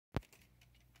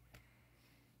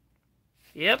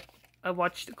Yep, I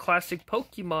watched the classic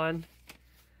Pokemon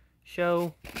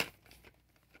show.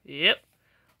 Yep,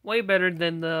 way better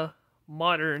than the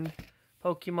modern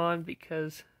Pokemon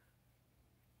because,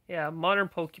 yeah, modern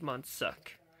Pokemon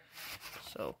suck.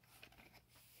 So,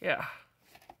 yeah.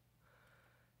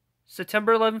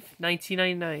 September 11th,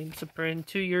 1999. It's been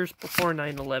 2 years before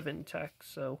 9/11 tech,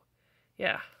 so,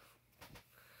 yeah.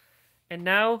 And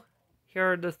now,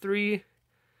 here are the 3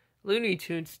 Looney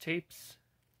Tunes tapes,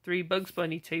 3 Bugs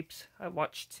Bunny tapes I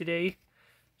watched today.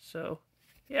 So,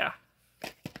 yeah.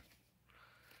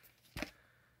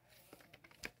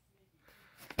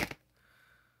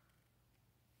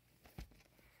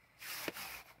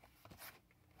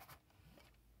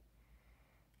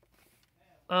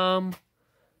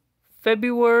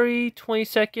 February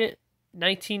 22nd,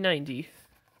 1990.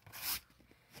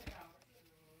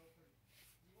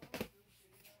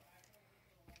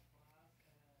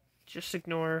 Just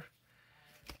ignore,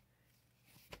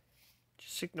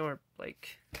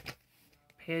 like,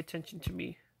 pay attention to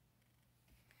me.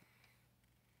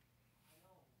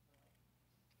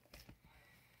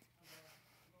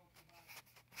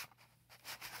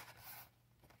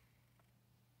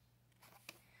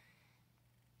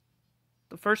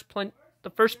 The first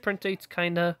print date's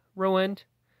kinda ruined,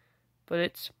 but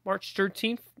it's March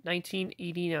 13th,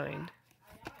 1989.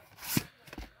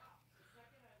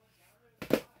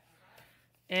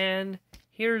 And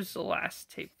here's the last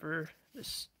tape for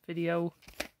this video.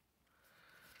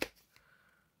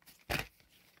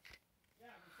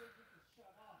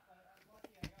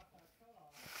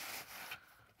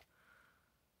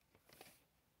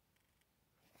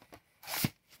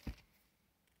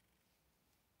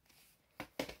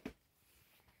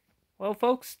 Well,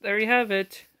 folks, there you have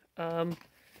it.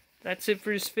 That's it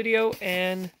for this video,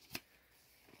 and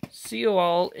see you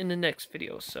all in the next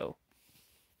video. So,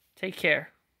 take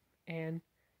care, and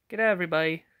good night,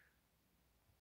 everybody.